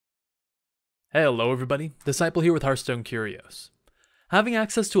Hello everybody, Disciple here with Hearthstone Curios. Having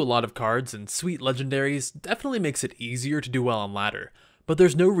access to a lot of cards and sweet legendaries definitely makes it easier to do well on ladder, but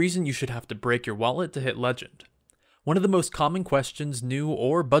there's no reason you should have to break your wallet to hit legend. One of the most common questions new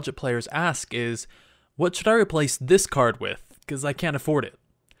or budget players ask is, what should I replace this card with, because I can't afford it?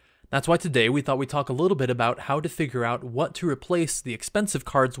 That's why today we thought we'd talk a little bit about how to figure out what to replace the expensive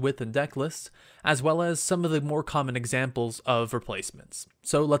cards with in deck lists, as well as some of the more common examples of replacements.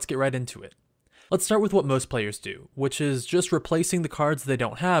 So let's get right into it. Let's start with what most players do, which is just replacing the cards they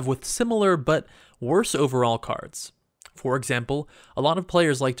don't have with similar but worse overall cards. For example, a lot of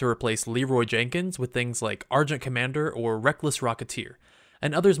players like to replace Leroy Jenkins with things like Argent Commander or Reckless Rocketeer,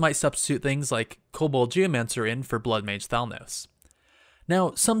 and others might substitute things like Kobold Geomancer in for Blood Mage Thalnos.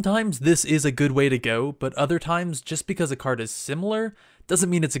 Now, sometimes this is a good way to go, but other times, just because a card is similar doesn't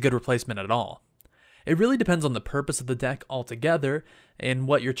mean it's a good replacement at all. It really depends on the purpose of the deck altogether and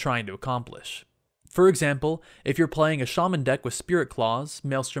what you're trying to accomplish. For example, if you're playing a Shaman deck with Spirit Claws,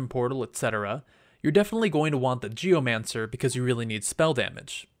 Maelstrom Portal, etc., you're definitely going to want the Geomancer because you really need spell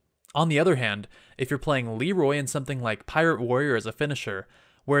damage. On the other hand, if you're playing Leroy in something like Pirate Warrior as a finisher,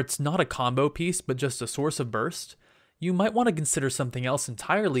 where it's not a combo piece but just a source of burst, you might want to consider something else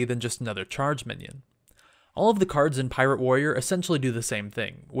entirely than just another charge minion. All of the cards in Pirate Warrior essentially do the same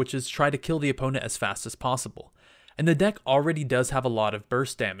thing, which is try to kill the opponent as fast as possible, and the deck already does have a lot of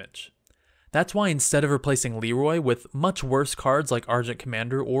burst damage. That's why instead of replacing Leroy with much worse cards like Argent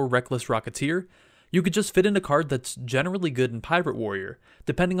Commander or Reckless Rocketeer, you could just fit in a card that's generally good in Pirate Warrior,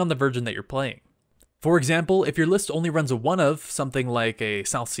 depending on the version that you're playing. For example, if your list only runs a one of, something like a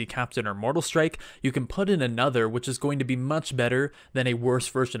South Sea Captain or Mortal Strike, you can put in another which is going to be much better than a worse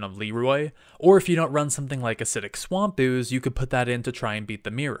version of Leroy, or if you don't run something like Acidic Swamp Ooze, you could put that in to try and beat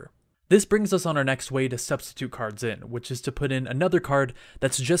the mirror. This brings us on our next way to substitute cards in, which is to put in another card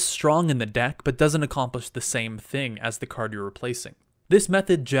that's just strong in the deck but doesn't accomplish the same thing as the card you're replacing. This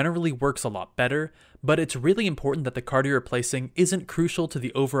method generally works a lot better, but it's really important that the card you're replacing isn't crucial to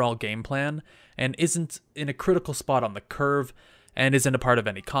the overall game plan, and isn't in a critical spot on the curve, and isn't a part of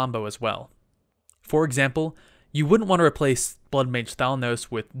any combo as well. For example, you wouldn't want to replace Blood Mage Thalnos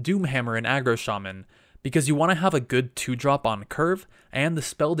with Doomhammer and Aggro Shaman, because you want to have a good 2-drop on curve, and the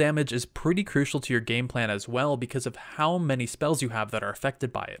spell damage is pretty crucial to your game plan as well because of how many spells you have that are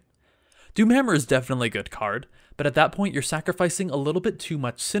affected by it. Doomhammer is definitely a good card, but at that point you're sacrificing a little bit too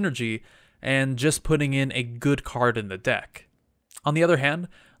much synergy and just putting in a good card in the deck. On the other hand,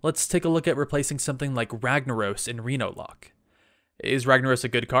 let's take a look at replacing something like Ragnaros in Reno Lock. Is Ragnaros a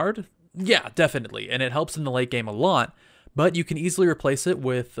good card? Yeah, definitely, and it helps in the late game a lot, but you can easily replace it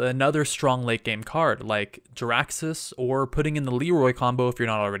with another strong late game card like Jaraxxus, or putting in the Leroy combo if you're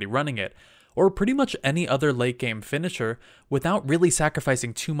not already running it, or pretty much any other late game finisher without really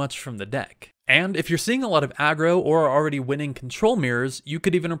sacrificing too much from the deck. And if you're seeing a lot of aggro or are already winning control mirrors, you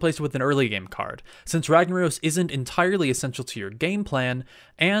could even replace it with an early game card, since Ragnaros isn't entirely essential to your game plan,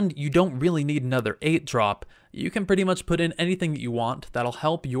 and you don't really need another 8-drop, you can pretty much put in anything that you want that'll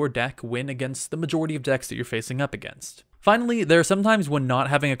help your deck win against the majority of decks that you're facing up against. Finally, there are some times when not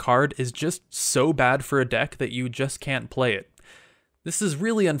having a card is just so bad for a deck that you just can't play it. This is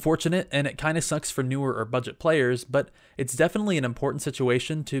really unfortunate, and it kinda sucks for newer or budget players, but it's definitely an important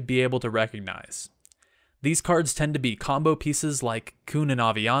situation to be able to recognize. These cards tend to be combo pieces like Kun and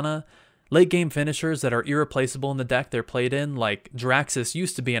Aviana, late game finishers that are irreplaceable in the deck they're played in like Jaraxxus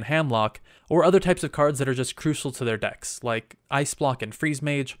used to be in Hamlock, or other types of cards that are just crucial to their decks like Ice Block and Freeze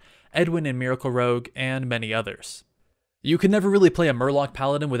Mage, Edwin and Miracle Rogue, and many others. You can never really play a Murloc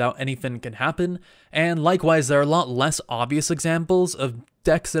Paladin without anything can happen, and likewise there are a lot less obvious examples of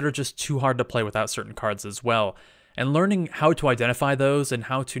decks that are just too hard to play without certain cards as well, and learning how to identify those and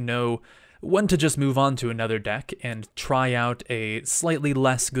how to know when to just move on to another deck and try out a slightly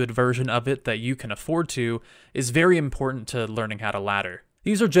less good version of it that you can afford to is very important to learning how to ladder.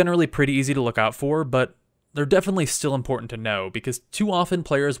 These are generally pretty easy to look out for, but they're definitely still important to know, because too often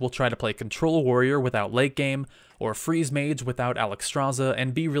players will try to play Control Warrior without late game, or Freeze Mage without Alexstrasza,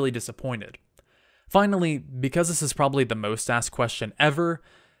 and be really disappointed. Finally, because this is probably the most asked question ever,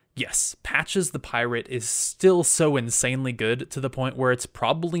 yes, Patches the Pirate is still so insanely good to the point where it's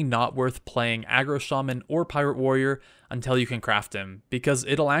probably not worth playing Aggro Shaman or Pirate Warrior until you can craft him, because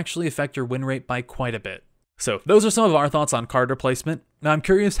it'll actually affect your win rate by quite a bit. So those are some of our thoughts on card replacement. Now I'm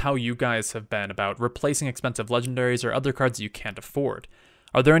curious how you guys have been about replacing expensive legendaries or other cards that you can't afford.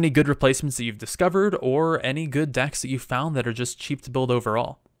 Are there any good replacements that you've discovered, or any good decks that you found that are just cheap to build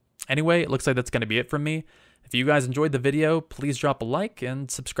overall? Anyway, it looks like that's going to be it from me. If you guys enjoyed the video, please drop a like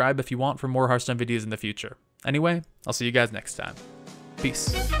and subscribe if you want for more Hearthstone videos in the future. Anyway, I'll see you guys next time.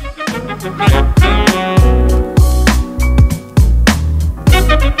 Peace.